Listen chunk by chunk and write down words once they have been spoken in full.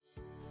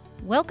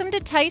Welcome to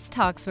Tice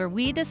Talks, where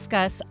we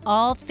discuss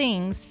all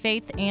things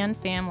faith and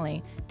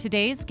family.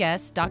 Today's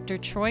guest, Dr.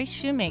 Troy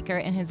Shoemaker,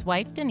 and his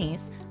wife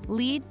Denise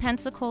lead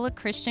Pensacola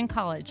Christian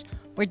College,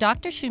 where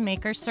Dr.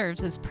 Shoemaker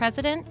serves as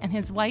president and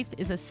his wife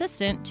is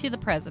assistant to the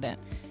president.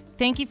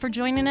 Thank you for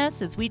joining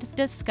us as we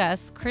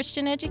discuss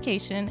Christian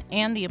education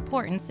and the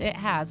importance it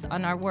has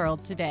on our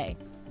world today.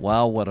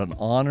 Wow, what an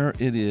honor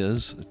it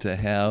is to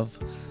have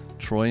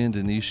Troy and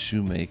Denise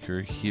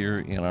Shoemaker here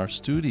in our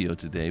studio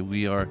today.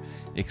 We are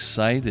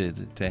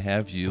excited to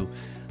have you.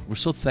 We're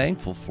so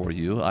thankful for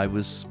you.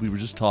 We were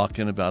just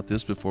talking about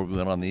this before we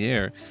went on the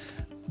air.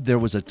 There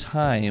was a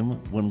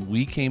time when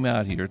we came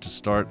out here to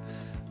start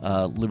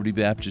Liberty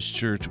Baptist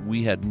Church,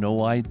 we had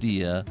no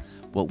idea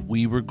what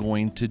we were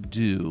going to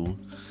do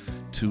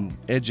to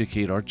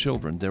educate our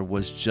children.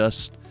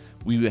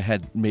 We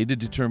had made a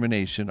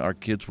determination our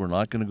kids were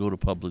not going to go to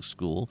public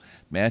school.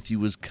 Matthew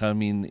was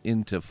coming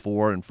into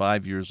 4 and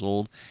 5 years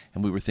old,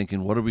 and we were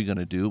thinking, what are we going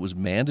to do? It was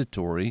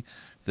mandatory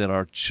that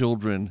our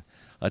children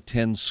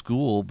attend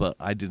school, but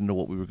I didn't know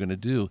what we were going to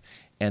do.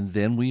 And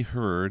then we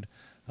heard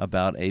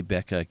about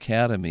Abeka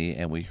Academy,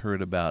 and we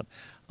heard about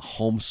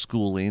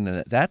homeschooling, and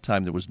at that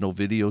time there was no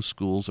video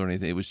schools or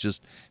anything. It was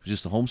just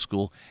a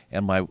homeschool,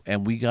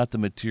 and we got the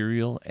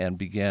material and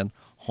began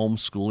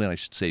homeschooling. I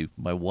should say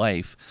my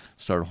wife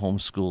started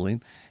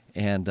homeschooling,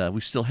 and we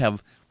still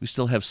have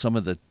some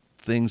of the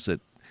things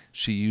that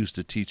she used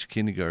to teach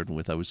kindergarten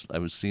with. I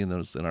was seeing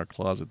those in our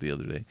closet the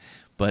other day,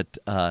 but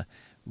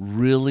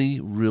really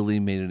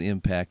made an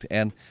impact.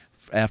 And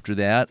after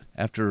that,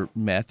 after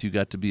Matthew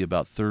got to be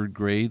about third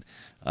grade,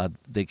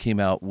 they came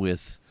out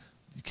with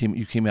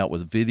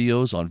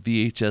videos on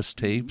VHS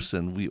tapes,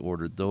 and we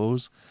ordered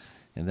those.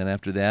 And then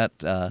after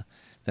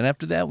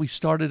that, we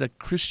started a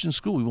Christian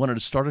school. We wanted to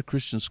start a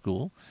Christian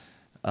school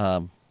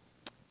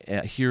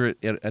here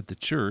at the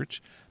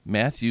church.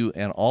 Matthew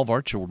and all of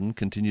our children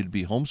continued to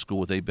be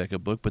homeschooled with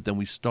Abeka Book, but then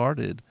we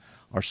started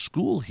our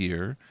school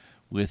here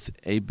with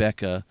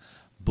Abeka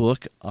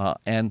Book,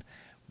 and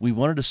we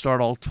wanted to start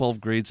all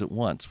 12 grades at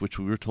once, which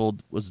we were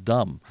told was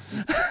dumb.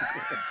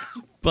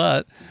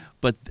 But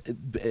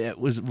it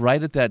was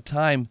right at that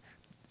time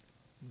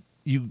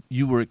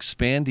you were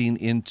expanding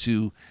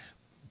into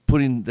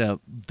putting the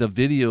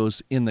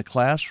videos in the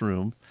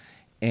classroom,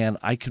 and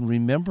I can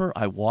remember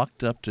I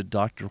walked up to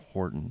Dr.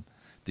 Horton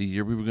the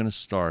year we were going to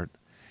start,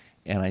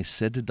 and I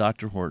said to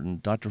Dr.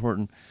 Horton,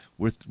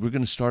 we're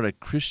going to start a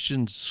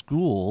Christian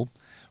school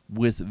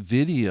with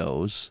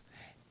videos,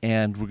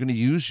 and we're going to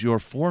use your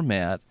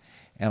format.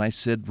 And I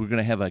said, we're going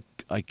to have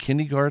a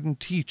kindergarten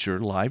teacher,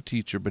 live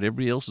teacher, but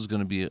everybody else is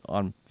going to be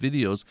on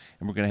videos,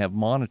 and we're going to have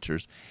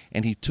monitors.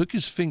 And he took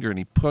his finger and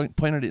he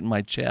pointed it in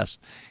my chest,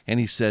 and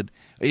he said,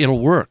 it'll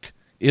work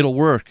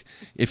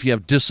if you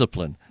have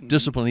discipline.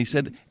 Discipline. He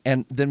said,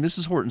 and then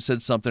Mrs. Horton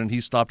said something, and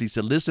he stopped. He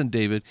said, listen,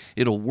 David,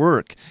 it'll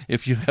work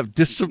if you have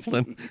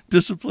discipline.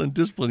 Discipline.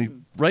 He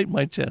right in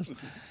my chest.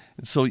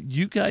 And so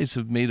you guys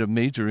have made a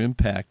major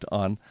impact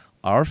on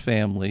our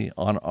family,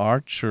 on our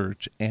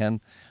church, and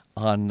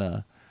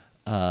on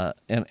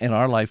and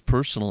our life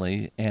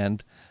personally,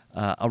 and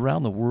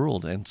around the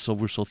world. And so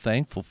we're so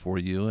thankful for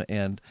you,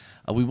 and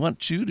we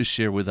want you to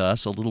share with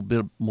us a little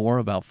bit more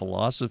about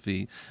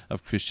philosophy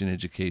of Christian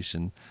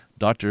education.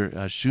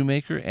 Dr.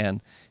 Shoemaker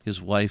and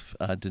his wife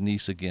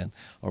Denise again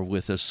are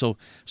with us. So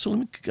let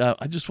me.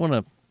 I just want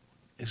to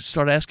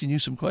start asking you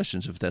some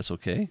questions, if that's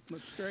okay.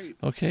 That's great.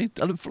 Okay.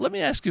 Let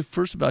me ask you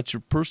first about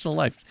your personal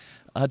life.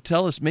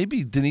 Tell us,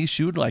 maybe Denise,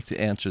 you would like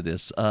to answer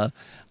this.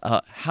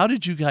 How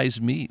did you guys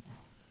meet?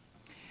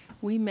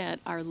 We met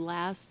our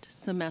last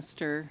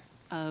semester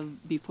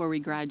before we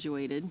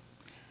graduated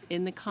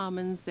in the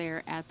commons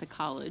there at the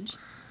college,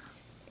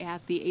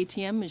 at the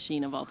ATM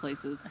machine of all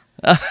places.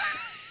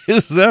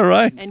 Is that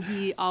right? And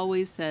he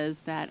always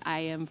says that I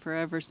am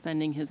forever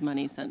spending his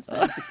money since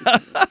then.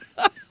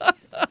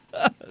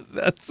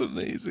 That's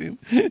amazing.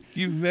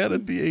 You met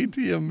at the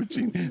ATM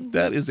machine.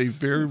 That is a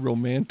very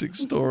romantic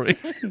story.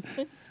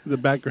 The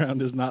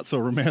background is not so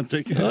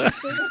romantic.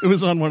 It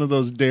was on one of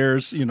those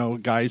dares,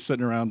 guys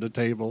sitting around a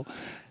table.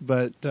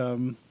 But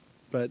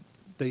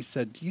they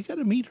said, you got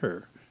to meet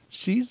her.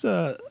 She's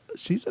a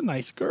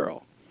nice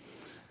girl.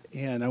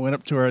 And I went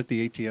up to her at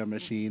the ATM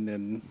machine,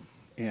 and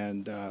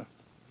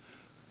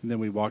then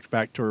we walked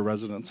back to her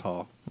residence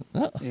hall.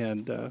 Oh.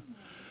 And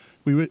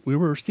we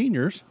were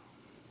seniors,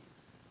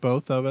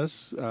 both of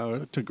us,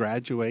 to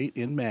graduate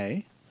in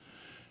May.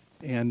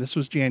 And this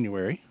was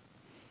January.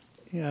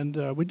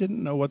 And we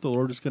didn't know what the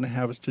Lord was going to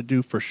have us to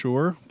do for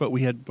sure, but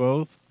we had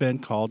both been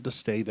called to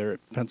stay there at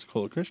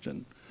Pensacola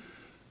Christian.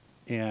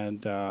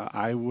 And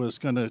I was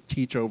going to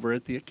teach over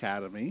at the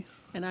academy.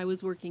 And I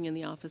was working in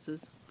the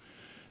offices.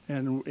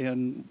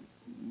 And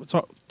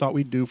thought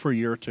we'd do for a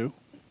year or two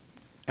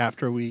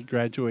after we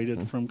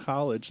graduated from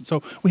college. And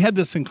so we had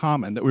this in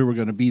common, that we were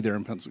going to be there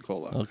in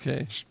Pensacola.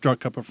 Okay.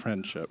 Struck up a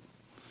friendship.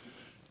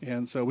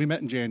 And so we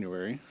met in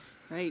January.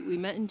 Right. We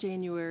met in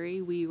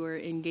January. We were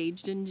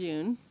engaged in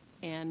June.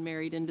 and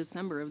married in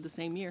December of the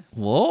same year.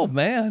 Whoa,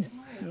 man.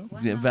 Wow.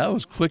 Yeah, that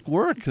was quick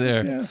work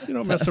there. Yeah, you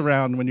don't mess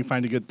around when you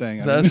find a good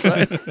thing. That's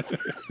right.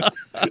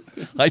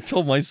 I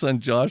told my son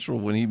Joshua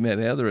when he met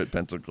Heather at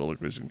Pensacola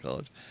Christian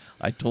College,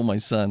 I told my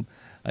son,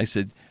 I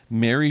said,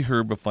 marry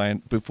her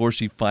before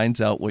she finds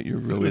out what you're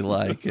really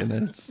like. And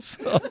it's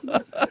so.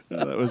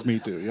 That was me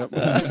too. Yep.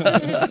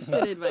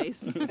 Good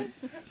advice.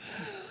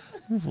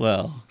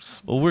 Well,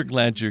 we're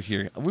glad you're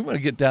here. We want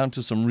to get down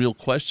to some real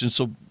questions.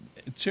 So,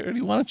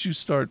 Charity, why don't you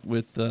start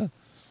with...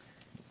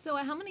 So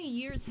how many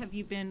years have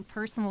you been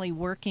personally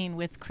working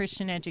with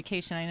Christian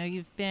education? I know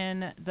you've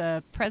been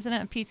the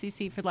president of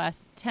PCC for the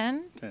last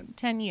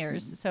 10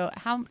 years. So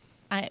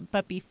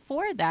but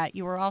before that,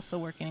 you were also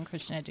working in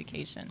Christian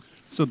education.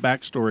 So the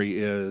backstory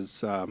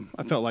is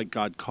I felt like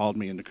God called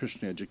me into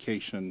Christian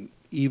education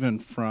even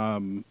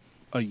from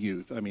a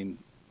youth. I mean,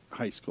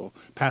 high school.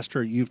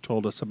 Pastor, you've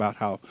told us about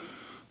how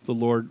the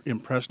Lord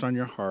impressed on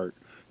your heart,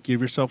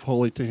 give yourself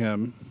wholly to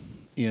Him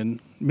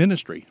in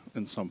ministry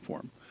in some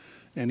form.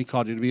 And He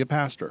called you to be a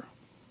pastor.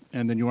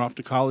 And then you went off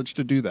to college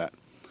to do that.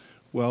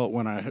 Well,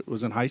 when I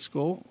was in high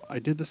school, I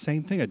did the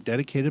same thing. I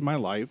dedicated my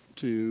life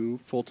to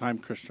full-time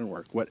Christian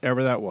work,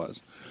 whatever that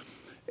was.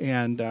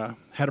 And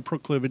had a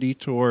proclivity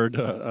toward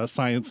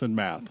science and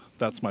math.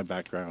 That's my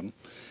background.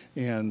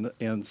 And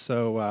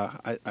so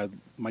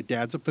my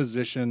dad's a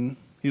physician.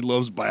 He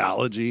loves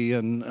biology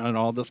and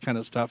all this kind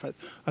of stuff.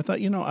 I thought,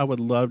 I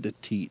would love to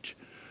teach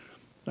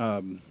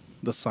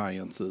the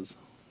sciences.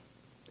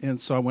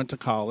 And so I went to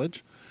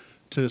college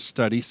to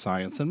study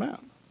science and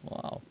math.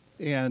 Wow.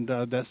 And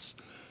that's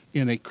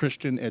in a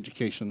Christian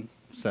education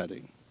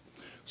setting.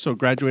 So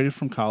graduated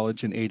from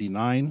college in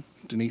 '89.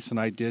 Denise and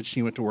I did.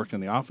 She went to work in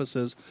the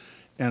offices,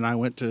 and I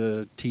went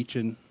to teach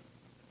in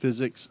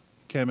physics,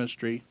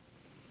 chemistry,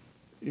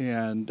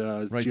 and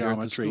Right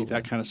geometry, school,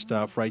 that huh? kind of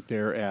stuff right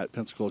there at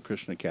Pensacola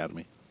Christian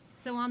Academy.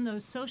 So on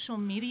those social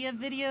media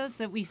videos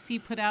that we see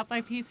put out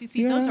by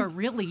PCC, Yeah. those are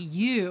really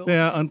you.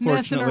 Yeah,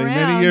 unfortunately, messing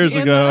many around years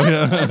in ago.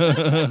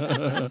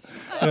 the-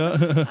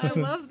 Yeah. I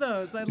love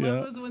those. I Yeah.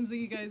 love those ones that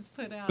you guys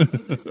put out.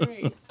 Those are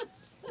great.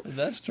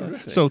 That's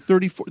terrific. So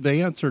 34.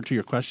 The answer to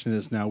your question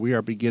is now we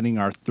are beginning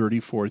our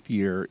 34th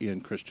year in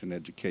Christian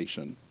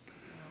education.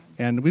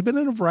 And we've been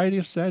in a variety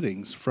of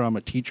settings, from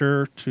a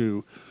teacher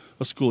to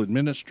a school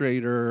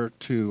administrator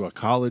to a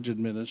college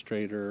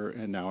administrator,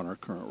 and now in our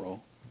current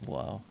role.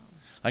 Wow.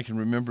 I can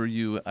remember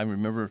you. I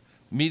remember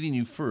meeting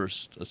you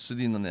first,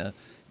 sitting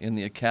in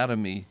the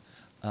academy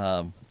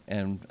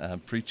and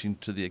preaching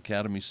to the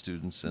academy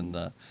students.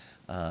 And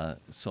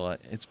so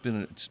it's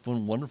been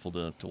wonderful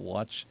to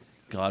watch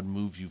God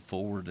move you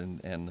forward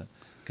and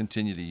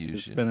continue to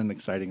use you. It's been an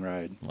exciting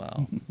ride.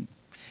 Wow.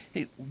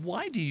 Hey,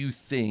 why do you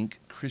think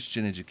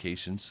Christian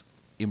education's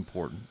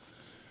important?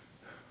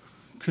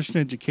 Christian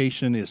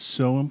education is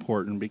so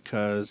important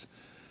because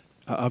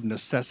of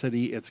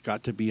necessity. It's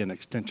got to be an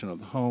extension of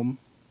the home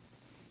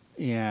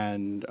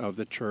and of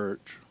the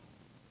church.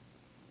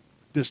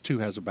 This too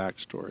has a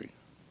backstory.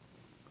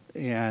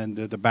 And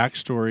the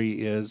backstory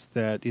is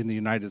that in the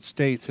United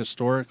States,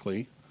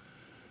 historically,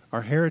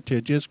 our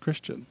heritage is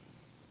Christian.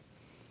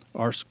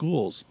 Our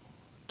schools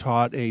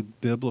taught a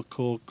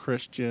biblical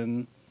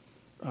Christian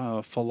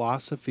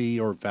philosophy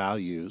or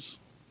values.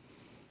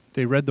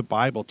 They read the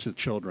Bible to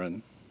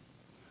children.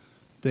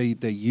 They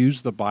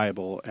used the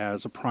Bible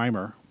as a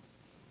primer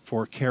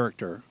for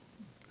character.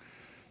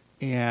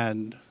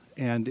 And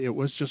it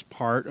was just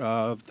part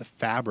of the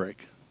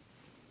fabric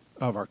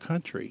of our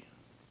country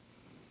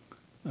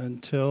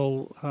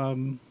until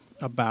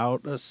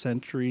about a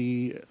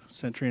century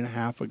and a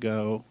half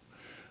ago,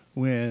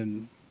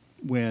 when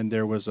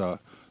there was a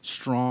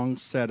strong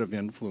set of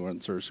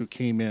influencers who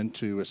came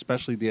into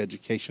especially the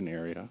education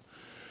area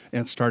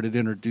and started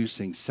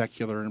introducing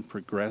secular and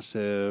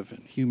progressive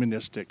and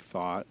humanistic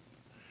thought.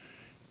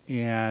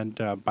 And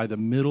by the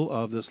middle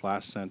of this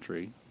last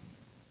century,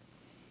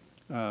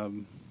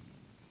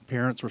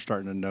 parents were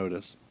starting to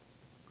notice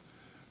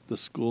the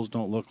schools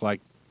don't look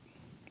like,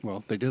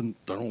 well, they don't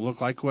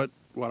look like what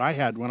I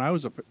had when I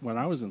was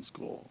in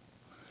school.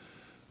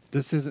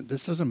 This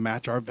doesn't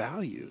match our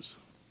values.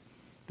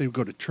 They would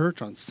go to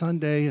church on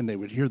Sunday and they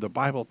would hear the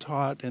Bible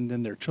taught, and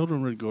then their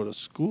children would go to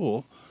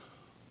school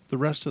the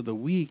rest of the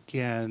week,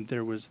 and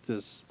there was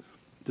this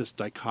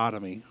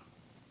dichotomy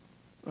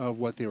of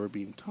what they were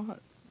being taught.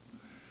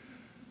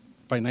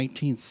 By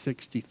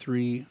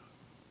 1963,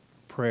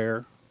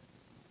 prayer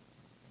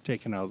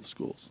taken out of the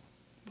schools,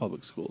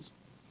 public schools.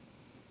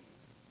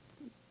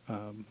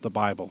 The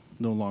Bible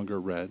no longer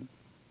read.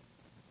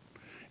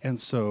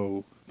 And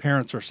so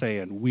parents are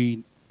saying,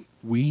 we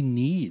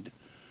need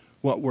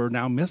what we're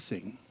now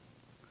missing.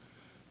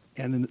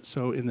 And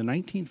so in the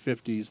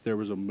 1950s, there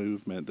was a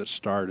movement that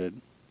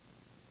started,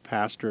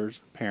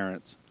 pastors,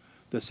 parents,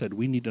 that said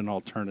we need an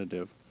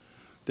alternative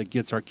that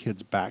gets our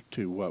kids back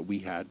to what we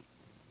had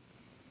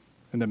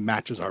and that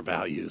matches our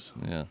values.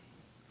 Yeah.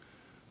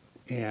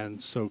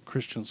 And so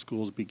Christian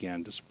schools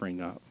began to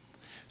spring up.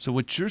 So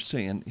what you're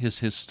saying is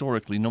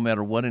historically, no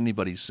matter what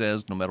anybody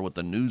says, no matter what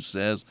the news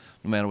says,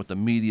 no matter what the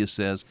media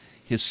says,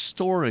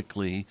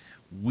 historically,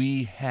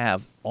 we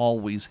have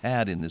always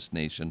had in this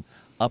nation,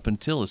 up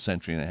until a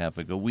century and a half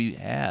ago, we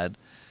had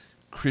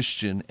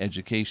Christian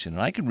education.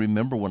 And I can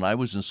remember when I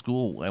was in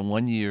school, and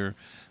one year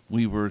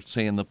we were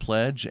saying the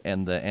pledge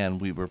and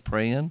we were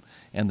praying,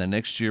 and the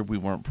next year we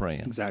weren't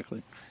praying.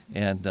 Exactly.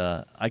 And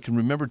I can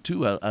remember,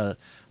 too, a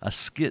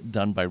skit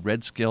done by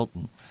Red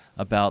Skelton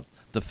about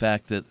the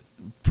fact that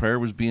prayer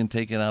was being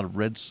taken out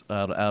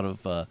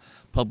of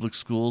public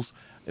schools.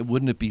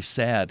 Wouldn't it be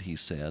sad, he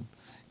said,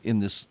 in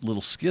this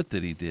little skit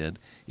that he did,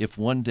 if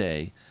one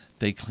day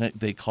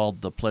they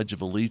called the Pledge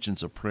of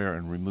Allegiance a prayer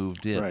and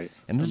removed it. Right.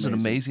 And isn't it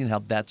amazing how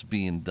that's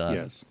being done?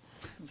 Yes,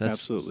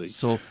 absolutely.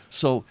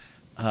 So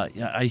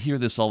I hear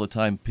this all the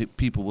time.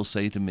 People will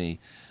say to me,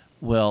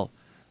 well,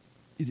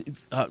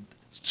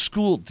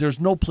 school, there's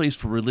no place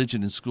for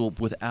religion in school.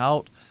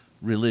 Without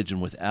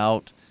religion,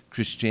 without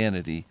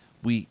Christianity,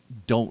 we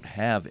don't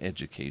have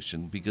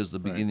education, because the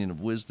beginning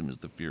of wisdom is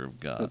the fear of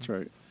God. That's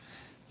right.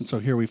 And so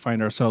here we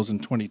find ourselves in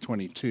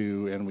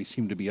 2022, and we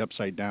seem to be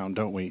upside down,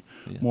 don't we?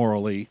 Yeah.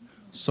 Morally,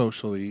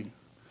 socially.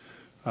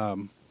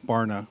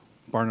 Barna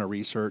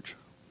Research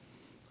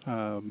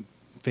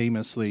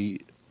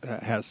famously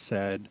has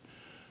said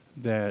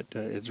that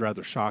it's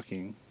rather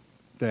shocking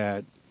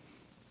that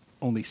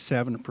only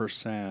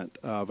 7%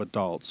 of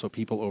adults, so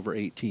people over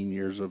 18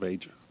 years of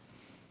age,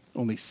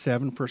 only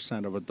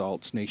 7% of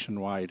adults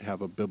nationwide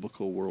have a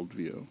biblical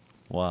worldview.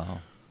 Wow.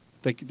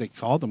 They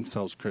call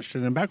themselves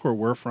Christian, and back where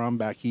we're from,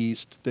 back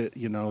east,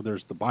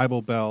 there's the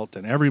Bible Belt,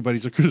 and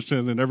everybody's a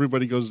Christian, and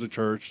everybody goes to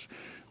church,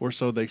 or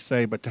so they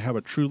say. But to have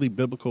a truly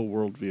biblical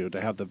worldview,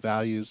 to have the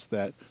values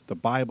that the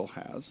Bible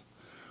has,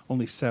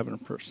 only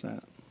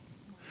 7%.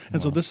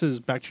 And so this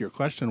is back to your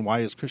question: why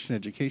is Christian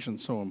education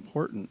so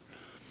important?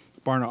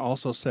 Barna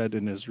also said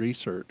in his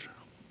research,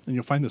 and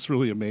you'll find this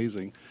really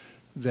amazing,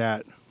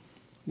 that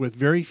with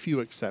very few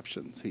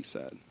exceptions, he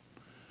said,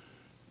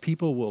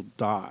 people will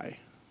die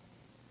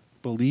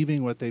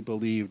believing what they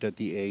believed at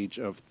the age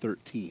of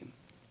 13.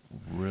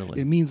 Really?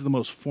 It means the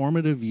most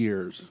formative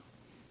years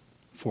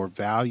for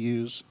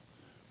values,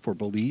 for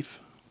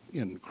belief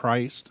in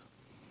Christ,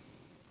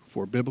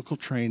 for biblical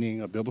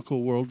training, a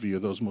biblical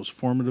worldview, those most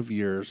formative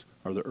years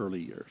are the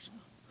early years.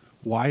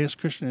 Why is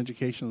Christian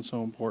education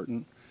so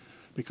important?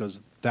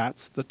 Because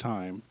that's the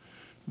time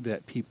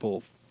that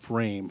people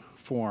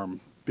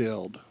form,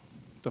 build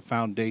the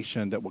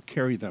foundation that will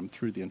carry them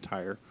through the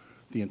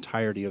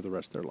entirety of the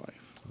rest of their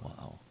life.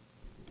 Wow.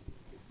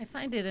 I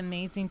find it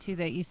amazing, too,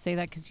 that you say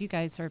that, because you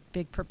guys are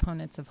big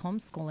proponents of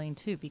homeschooling,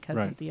 too, because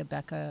Right. of the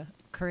Abeka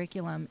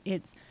curriculum.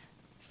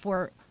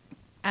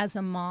 As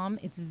a mom,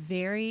 it's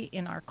very,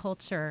 in our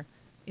culture,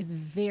 it's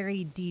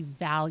very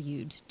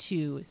devalued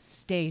to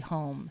stay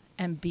home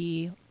and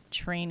be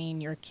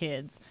training your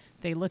kids.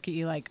 They look at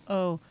you like,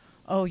 oh,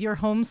 you're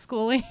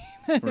homeschooling?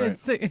 Right.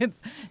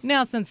 It's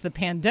now, since the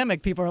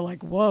pandemic, people are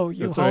like, whoa,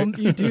 you That's right.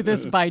 you do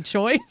this by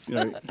choice?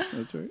 Right.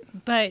 That's right.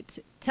 But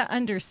to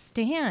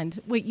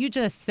understand what you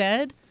just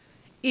said,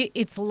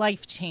 it's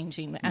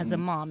life-changing as a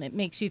mom. It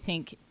makes you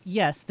think,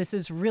 yes, this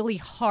is really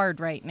hard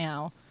right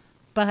now,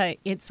 but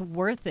it's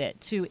worth it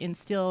to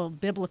instill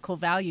biblical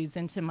values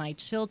into my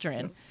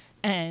children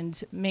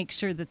and make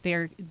sure that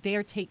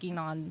they're taking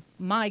on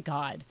my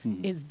God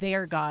is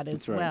their God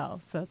as That's right. well.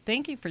 So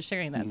thank you for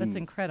sharing that. That's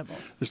incredible.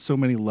 There's so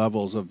many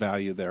levels of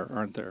value there,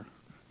 aren't there?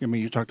 I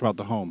mean, you talked about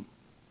the home.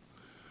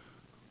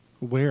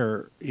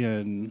 Where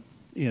in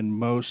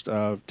most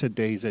of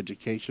today's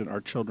education are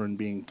children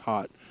being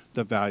taught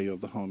the value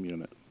of the home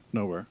unit?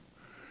 Nowhere.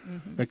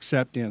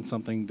 Except in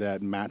something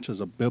that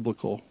matches a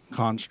biblical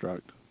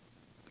construct,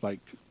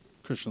 like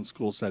Christian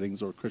school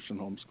settings or Christian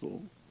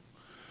homeschool.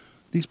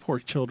 These poor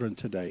children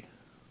today,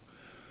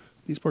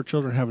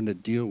 having to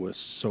deal with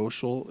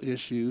social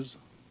issues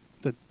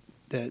that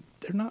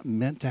they're not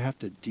meant to have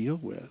to deal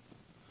with.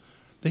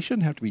 They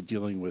shouldn't have to be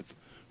dealing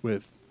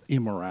with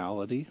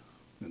immorality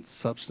and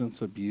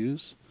substance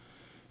abuse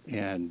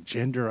and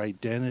gender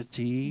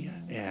identity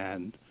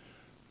and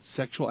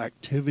sexual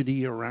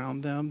activity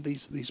around them.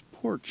 These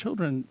poor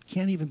children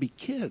can't even be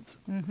kids.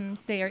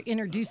 They are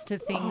introduced to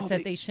things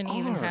that they shouldn't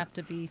even are. have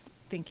to be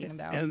thinking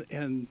about.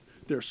 And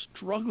they're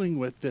struggling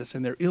with this,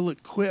 and they're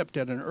ill-equipped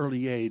at an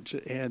early age,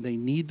 and they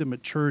need the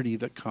maturity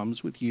that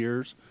comes with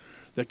years,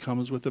 that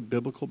comes with a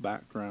biblical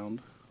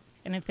background.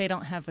 And if they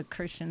don't have a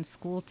Christian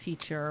school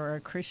teacher or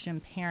a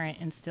Christian parent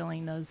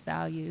instilling those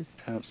values.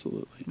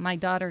 Absolutely. My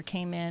daughter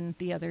came in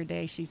the other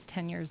day. She's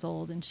 10 years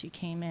old, and she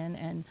came in,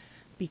 and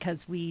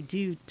because we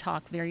do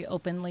talk very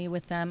openly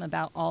with them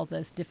about all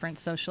the different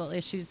social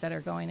issues that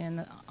are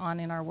going on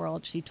in our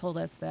world, she told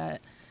us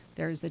that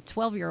there's a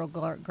 12-year-old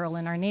girl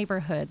in our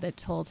neighborhood that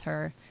told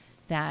her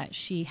that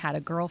she had a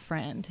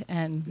girlfriend.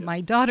 And my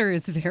daughter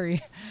is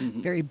very,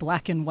 very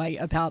black and white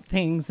about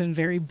things and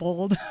very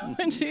bold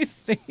when she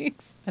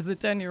speaks as a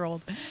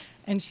 10-year-old.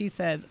 And she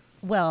said,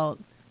 well,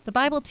 the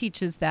Bible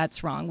teaches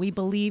that's wrong. We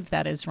believe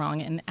that is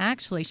wrong. And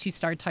actually, she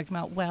started talking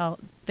about, well,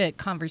 the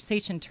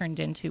conversation turned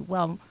into,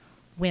 well,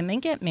 women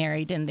get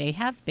married and they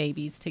have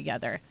babies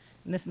together.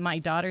 And this, my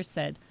daughter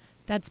said,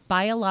 that's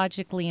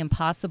biologically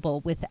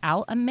impossible.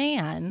 Without a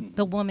man,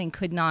 the woman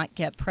could not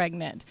get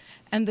pregnant.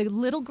 And the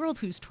little girl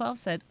who's 12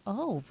 said,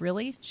 oh,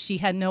 really? She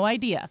had no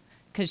idea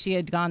because she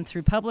had gone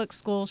through public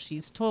school.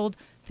 She's told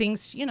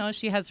things, you know,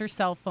 she has her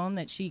cell phone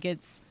that she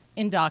gets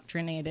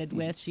indoctrinated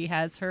with. She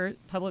has her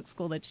public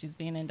school that she's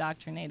being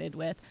indoctrinated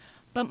with.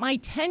 But my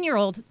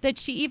 10-year-old, that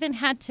she even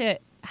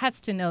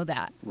has to know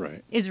that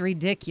Right. is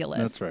ridiculous.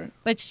 That's right.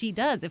 But she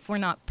does. If we're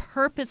not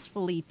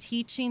purposefully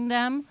teaching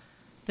them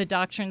the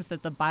doctrines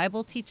that the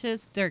Bible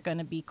teaches, they're going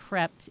to be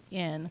crept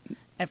in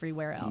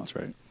everywhere else.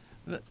 That's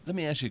right. Let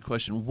me ask you a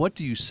question. What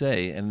do you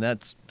say, and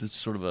that's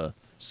sort of a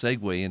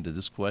segue into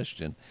this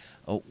question,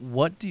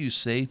 what do you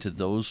say to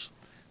those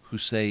who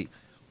say,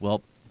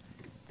 well,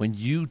 when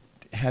you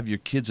have your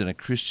kids in a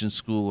Christian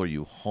school or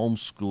you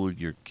homeschool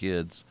your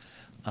kids,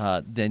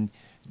 then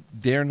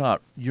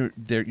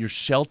you're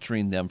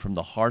sheltering them from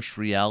the harsh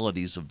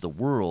realities of the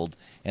world,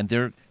 and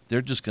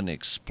they're just going to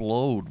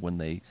explode when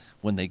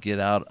they get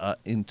out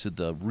into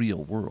the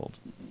real world.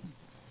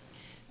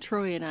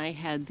 Troy and I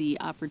had the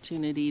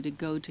opportunity to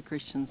go to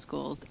Christian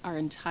school our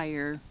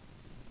entire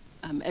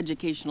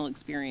educational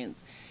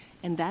experience.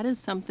 And that is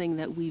something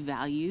that we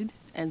valued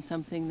and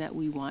something that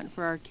we want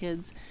for our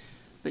kids.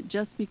 But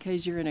just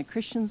because you're in a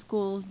Christian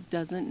school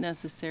doesn't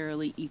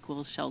necessarily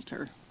equal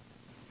shelter.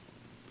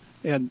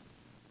 And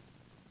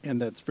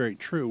that's very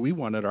true. We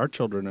wanted our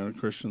children in a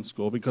Christian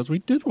school because we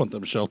did want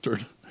them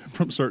sheltered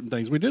from certain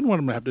things. We didn't want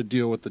them to have to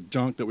deal with the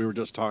junk that we were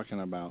just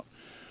talking about.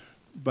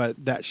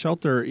 But that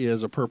shelter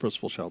is a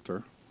purposeful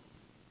shelter.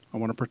 I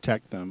want to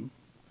protect them.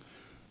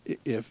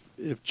 If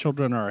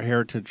children are a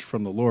heritage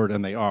from the Lord,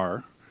 and they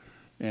are,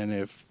 and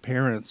if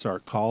parents are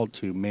called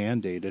to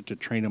mandate it, to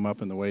train them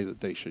up in the way that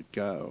they should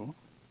go,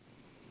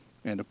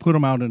 and to put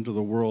them out into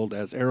the world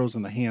as arrows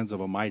in the hands of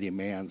a mighty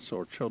man, so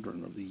are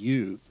children of the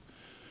youth,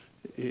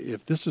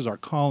 if this is our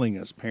calling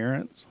as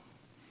parents,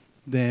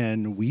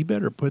 then we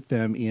better put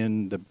them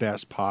in the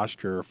best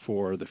posture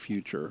for the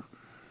future.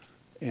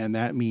 And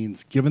that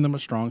means giving them a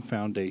strong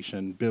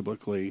foundation,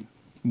 biblically,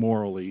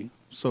 morally,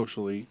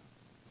 socially,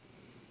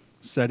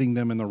 setting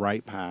them in the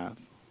right path,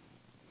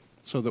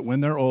 so that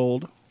when they're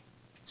old,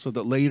 so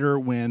that later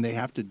when they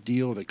have to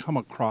deal, they come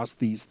across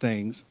these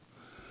things,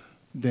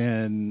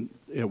 then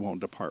it won't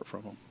depart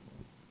from them.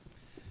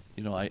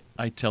 You know,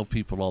 I tell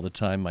people all the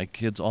time,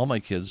 all my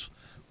kids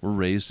were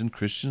raised in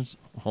Christian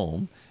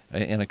home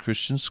and a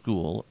Christian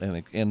school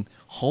and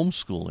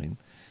homeschooling,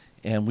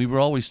 and we were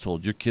always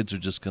told, your kids are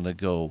just going to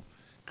go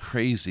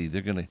crazy.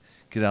 They're going to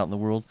get out in the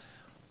world,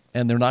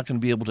 and they're not going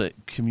to be able to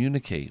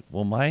communicate.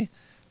 Well, my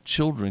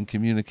children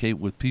communicate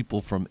with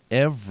people from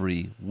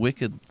every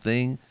wicked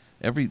thing,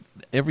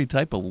 every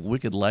type of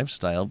wicked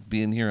lifestyle,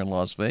 being here in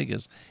Las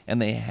Vegas,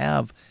 and they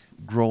have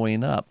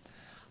growing up.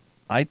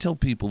 I tell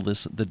people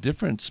this: the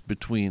difference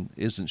between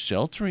isn't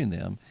sheltering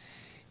them,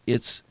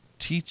 it's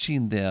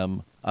teaching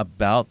them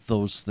about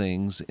those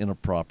things in a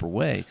proper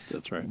way.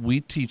 That's right. We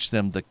teach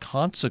them the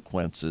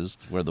consequences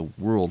where the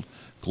world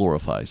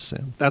glorifies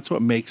sin. That's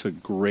what makes a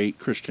great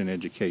Christian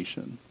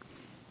education.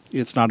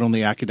 It's not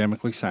only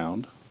academically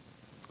sound,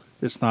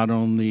 it's not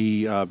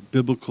only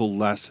biblical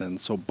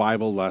lessons, so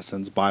Bible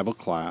lessons, Bible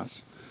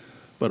class,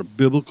 but a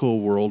biblical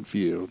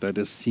worldview that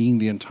is seeing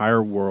the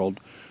entire world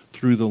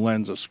through the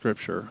lens of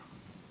Scripture,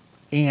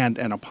 and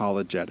an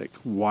apologetic.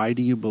 Why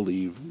do you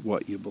believe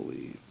what you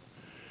believe?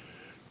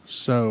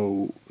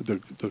 So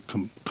the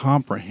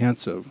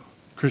comprehensive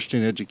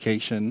Christian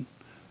education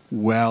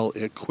well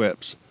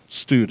equips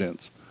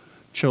students,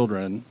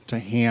 children, to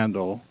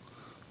handle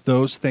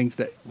those things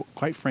that,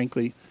 quite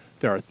frankly,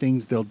 there are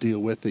things they'll deal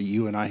with that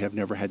you and I have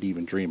never had to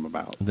even dream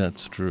about.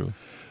 That's true.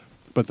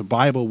 But the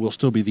Bible will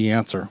still be the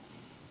answer.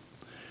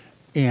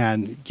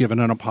 And given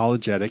an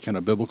apologetic and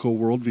a biblical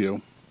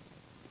worldview,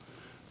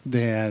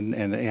 then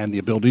and the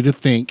ability to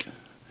think,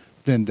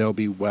 then they'll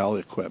be well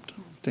equipped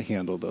to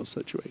handle those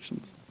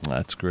situations.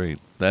 That's great.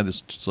 That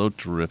is so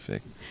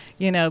terrific.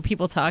 You know,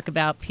 people talk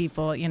about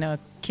people, you know,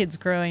 kids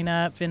growing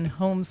up in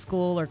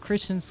homeschool or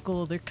Christian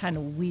school, they're kind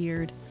of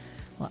weird.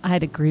 Well,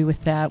 I'd agree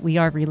with that. We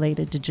are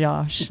related to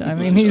Josh. I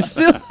mean, he's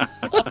still...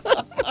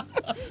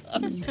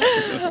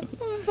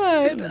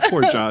 But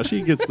Poor Josh,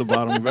 he gets the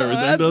bottom of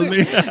everything, doesn't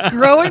he?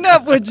 growing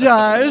up with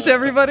Josh,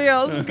 everybody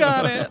else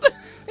got it.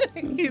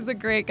 He's a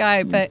great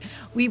guy, but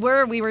we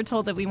were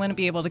told that we wouldn't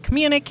be able to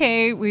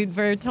communicate. We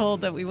were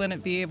told that we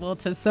wouldn't be able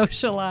to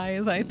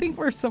socialize. I think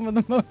we're some of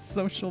the most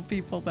social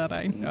people that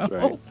I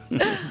know.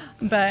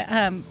 That's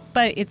right.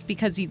 But it's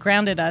because you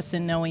grounded us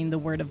in knowing the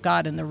Word of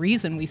God, and the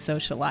reason we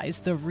socialize,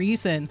 the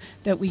reason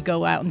that we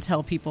go out and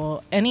tell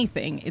people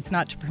anything, it's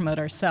not to promote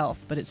ourselves,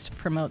 but it's to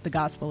promote the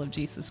gospel of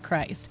Jesus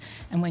Christ.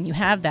 And when you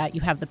have that, you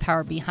have the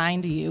power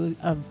behind you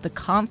of the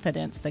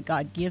confidence that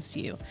God gives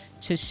you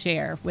to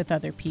share with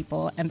other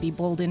people and be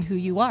bold in who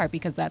you are,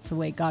 because that's the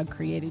way God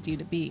created you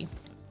to be.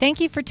 Thank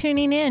you for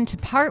tuning in to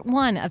part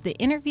 1 of the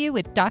interview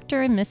with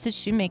Dr. and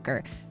Mrs.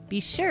 Shoemaker.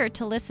 Be sure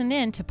to listen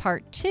in to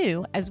part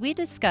 2 as we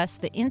discuss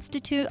the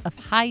Institute of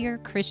Higher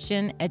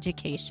Christian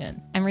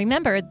Education. And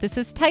remember, this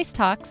is Tice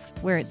Talks,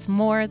 where it's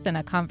more than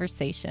a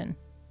conversation.